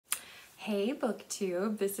Hey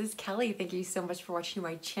BookTube, this is Kelly. Thank you so much for watching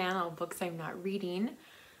my channel, Books I'm Not Reading.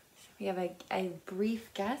 So we have a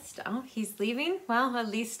brief guest. Oh, he's leaving? Well, at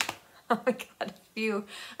least, oh my god,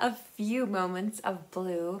 a few moments of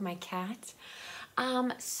Blue, my cat.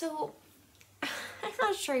 So I'm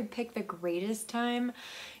not sure I picked the greatest time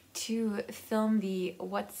to film the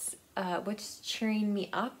what's cheering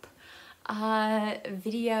me up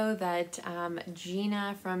video that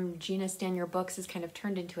Gina from Gina Stan Your Books has kind of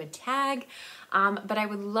turned into a tag. But I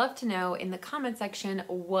would love to know in the comment section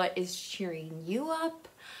what is cheering you up.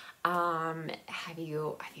 Have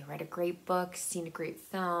you read a great book, seen a great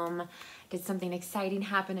film? Did something exciting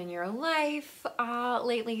happen in your life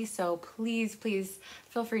lately? So please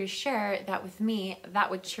feel free to share that with me.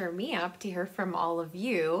 That would cheer me up to hear from all of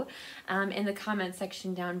you in the comment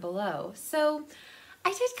section down below. So I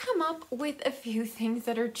did come up with a few things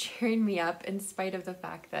that are cheering me up in spite of the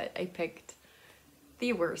fact that I picked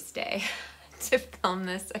the worst day to film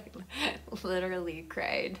this. I literally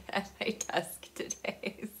cried at my desk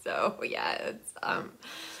today. So yeah, it's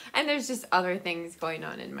and there's just other things going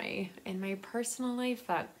on in my personal life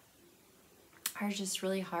that are just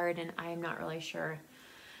really hard, and I'm not really sure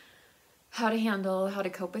how to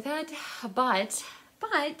cope with it. But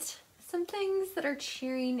some things that are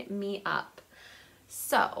cheering me up.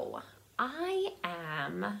 So I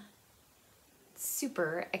am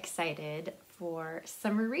super excited for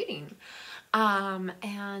summer reading. And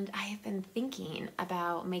I have been thinking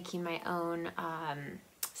about making my own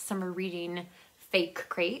summer reading fake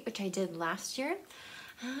crate, which I did last year.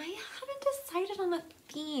 I haven't decided on a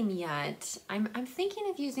theme yet. I'm thinking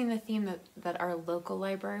of using the theme that our local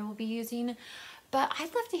library will be using, but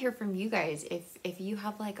I'd love to hear from you guys if you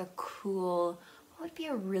have like a cool, what would be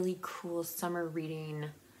a really cool summer reading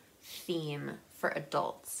theme for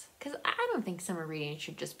adults? Because I don't think summer reading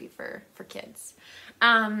should just be for kids.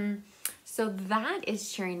 So that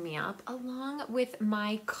is cheering me up, along with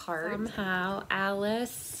my card. Somehow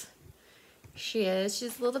Alice,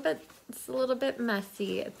 she's a little bit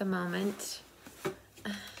messy at the moment.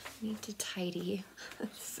 Need to tidy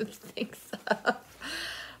some things up.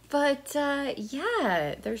 But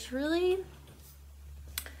yeah, there's really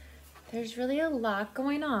a lot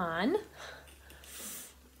going on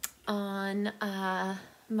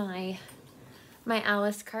my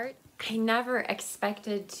Alice cart. I never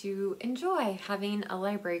expected to enjoy having a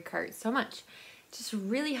library cart so much. It just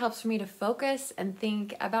really helps for me to focus and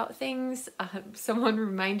think about things. Someone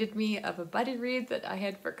reminded me of a buddy read that I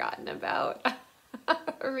had forgotten about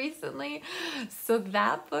recently. So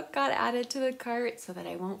that book got added to the cart so that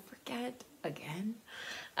I won't forget again.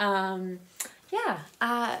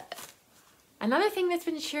 Another thing that's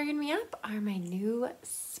been cheering me up are my new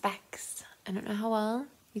specs. I don't know how well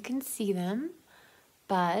you can see them,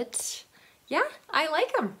 but yeah, I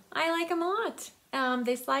like them. I like them a lot.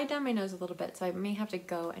 They slide down my nose a little bit, so I may have to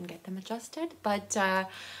go and get them adjusted. But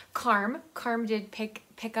Carm did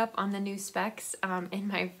pick up on the new specs in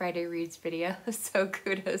my Friday Reads video, so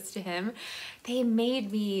kudos to him. They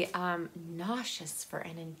made me nauseous for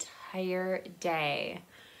an entire day.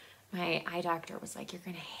 My eye doctor was like, you're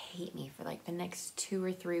gonna hate me for like the next 2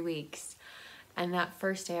 or 3 weeks. And that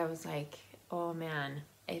first day I was like, oh man,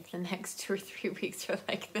 if the next 2 or 3 weeks are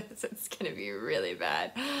like this, it's gonna be really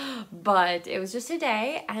bad. But it was just a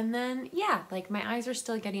day, and then yeah, like my eyes are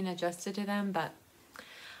still getting adjusted to them, but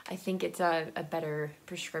I think it's a better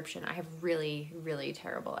prescription. I have really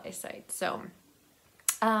terrible eyesight. So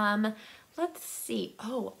let's see.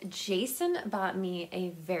 Oh, Jason bought me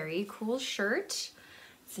a very cool shirt.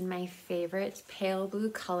 It's in my favorite pale blue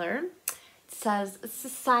color. It says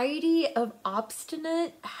Society of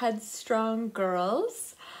Obstinate Headstrong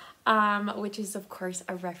Girls, which is of course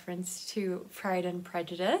a reference to Pride and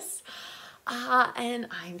Prejudice. And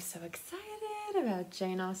I'm so excited about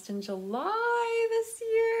Jane Austen July this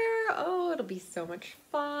year. Oh, it'll be so much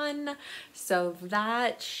fun. So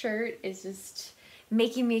that shirt is just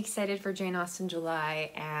making me excited for Jane Austen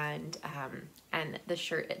July, and the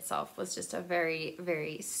shirt itself was just a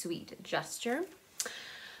very sweet gesture.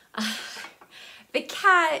 The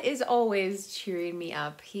cat is always cheering me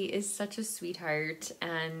up. He is such a sweetheart,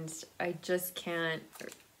 and I just can't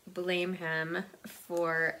blame him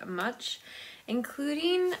for much,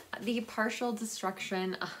 including the partial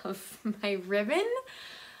destruction of my ribbon.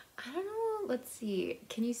 I don't know, let's see.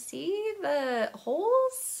 Can you see the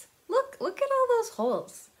holes? Look at all those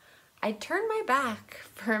holes. I turned my back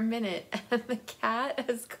for a minute and the cat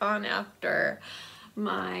has gone after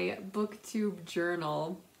my BookTube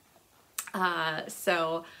journal.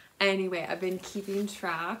 So anyway, I've been keeping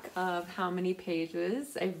track of how many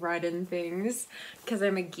pages I've read in things because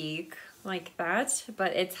I'm a geek. like that,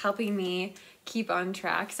 but it's helping me keep on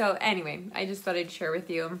track. So anyway, I just thought I'd share with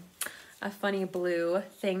you a funny blue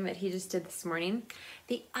thing that he just did this morning.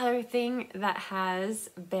 The other thing that has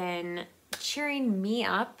been cheering me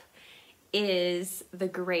up is the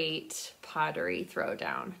Great Pottery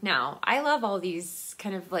Throwdown. Now, I love all these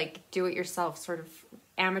kind of like do-it-yourself sort of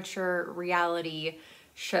amateur reality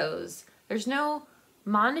shows. There's no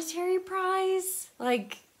monetary prize,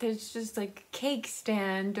 like there's just like a cake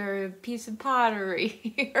stand or a piece of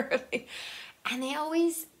pottery. And they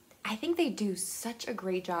always, I think they do such a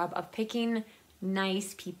great job of picking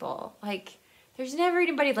nice people. Like there's never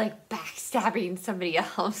anybody like backstabbing somebody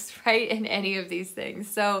else, right, in any of these things.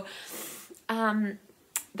 So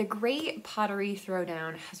the Great Pottery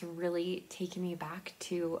Throwdown has really taken me back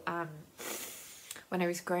to when I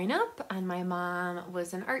was growing up, and my mom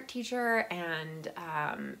was an art teacher, and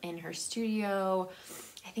in her studio,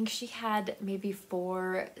 I think she had maybe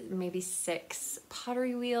 4, maybe 6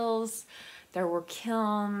 pottery wheels. There were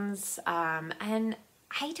kilns, and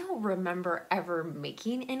I don't remember ever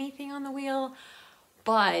making anything on the wheel,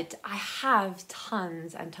 but I have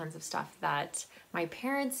tons and tons of stuff that my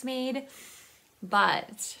parents made.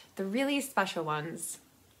 But the really special ones,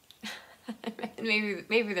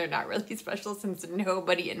 maybe they're not really special since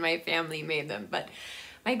nobody in my family made them, but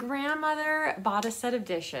my grandmother bought a set of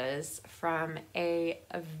dishes from a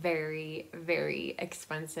very, very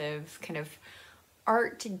expensive kind of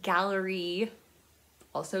art gallery,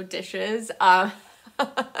 also dishes,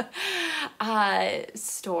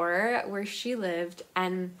 store where she lived,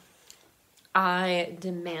 and I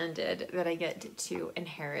demanded that I get to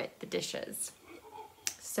inherit the dishes.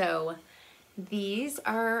 So these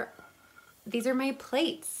are my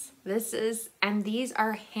plates. These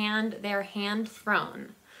are they're hand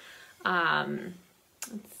thrown.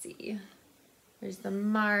 Let's see. There's the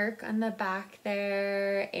mark on the back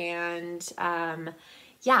there, and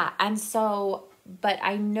yeah, and so, but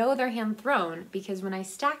I know they're hand thrown because when I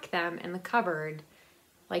stack them in the cupboard,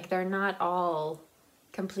 like they're not all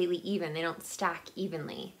completely even. They don't stack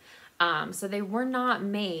evenly. So they were not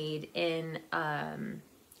made in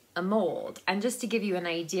a mold. And just to give you an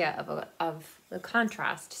idea of the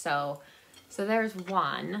contrast, so there's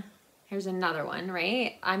one. Here's another one,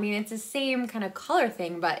 right? I mean, it's the same kind of color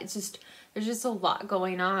thing, but it's just, there's just a lot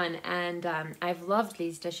going on. And I've loved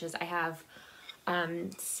these dishes. I have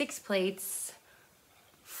 6 plates,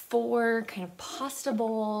 4 kind of pasta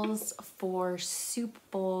bowls, 4 soup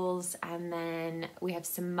bowls, and then we have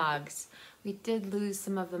some mugs. We did lose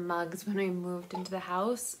some of the mugs when we moved into the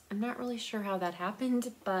house. I'm not really sure how that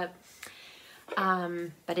happened, but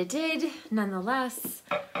it did nonetheless.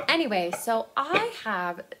 Anyway, so I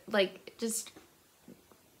have like just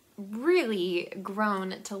really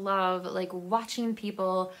grown to love like watching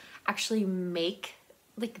people actually make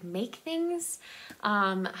things.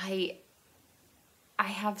 I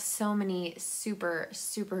have so many super,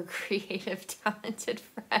 super creative, talented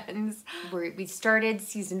friends. We started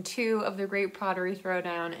season 2 of the Great Pottery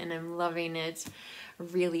Throwdown, and I'm loving it.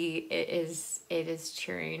 Really, it is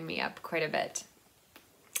cheering me up quite a bit.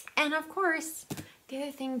 And of course, the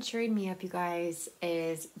other thing cheering me up, you guys,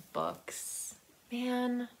 is books.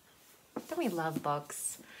 Man, don't we love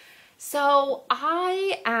books? So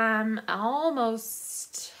I am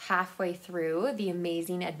almost halfway through The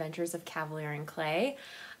Amazing Adventures of Cavalier and Clay.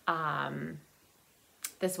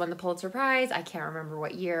 This won the Pulitzer Prize. I can't remember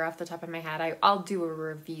what year off the top of my head. I'll do a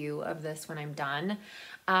review of this when I'm done.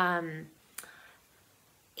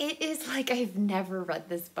 It is like I've never read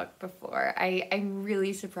this book before. I'm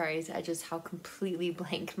really surprised at just how completely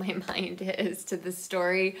blank my mind is to the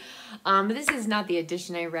story. This is not the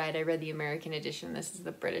edition I read. I read the American edition. This is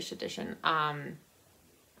the British edition.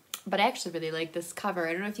 But I actually really like this cover.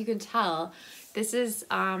 I don't know if you can tell. This is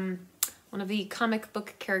one of the comic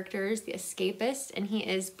book characters, the Escapist, and he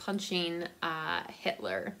is punching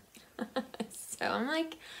Hitler. So I'm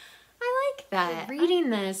like, I like that. Reading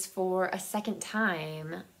this for a second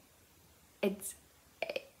time, it's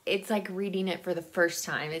like reading it for the first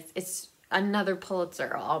time. It's another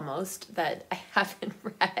Pulitzer almost that I haven't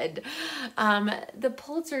read. The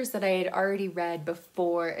Pulitzers that I had already read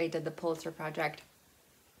before I did the Pulitzer Project,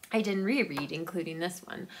 I didn't reread, including this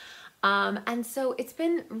one. And so it's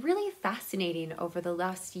been really fascinating over the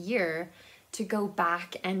last year to go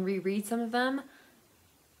back and reread some of them.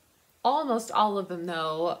 Almost all of them,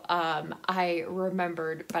 though, I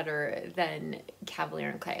remembered better than Cavalier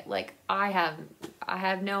and Clay. Like, I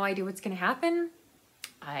have no idea what's going to happen.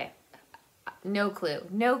 no clue.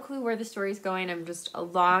 No clue where the story's going. I'm just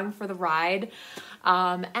along for the ride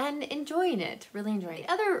and enjoying it, really enjoying it.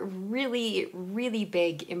 The other really, really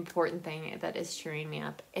big, important thing that is cheering me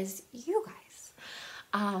up is you guys.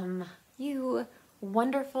 You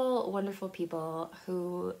wonderful, wonderful people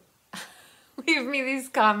who leave me these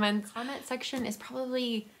comments. Comment section is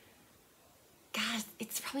probably, God,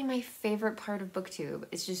 it's probably my favorite part of BookTube.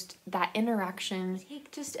 It's just that interaction.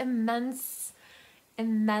 Take just immense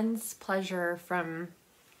pleasure from,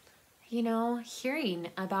 you know, hearing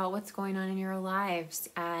about what's going on in your lives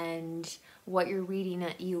and what you're reading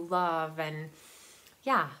that you love, and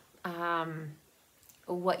yeah,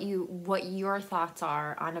 what your thoughts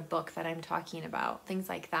are on a book that I'm talking about, things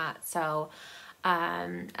like that. So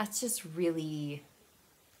that's just really,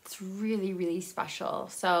 it's really, really special.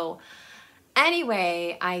 So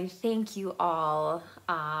anyway, I thank you all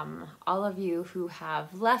of you who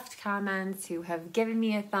have left comments, who have given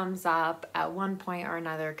me a thumbs up at one point or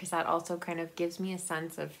another, because that also kind of gives me a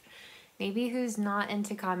sense of maybe who's not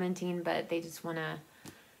into commenting, but they just want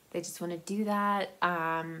to do that.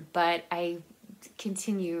 But I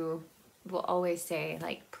will always say,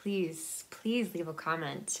 like, please leave a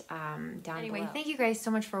comment down below. Thank you guys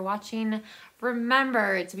so much for watching.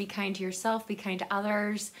 Remember to be kind to yourself, be kind to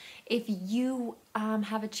others. If you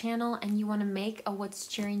have a channel and you want to make a What's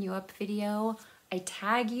Cheering You Up video, I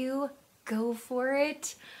tag you, go for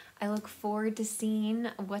it. I look forward to seeing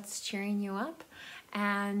what's cheering you up,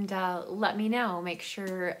 and let me know. Make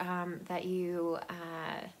sure that you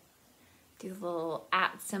do the little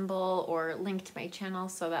 @ symbol or link to my channel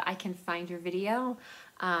so that I can find your video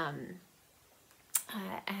and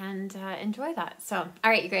enjoy that. So, all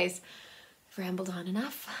right, you guys, I've rambled on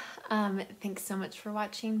enough. Thanks so much for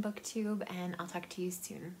watching BookTube, and I'll talk to you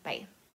soon. Bye.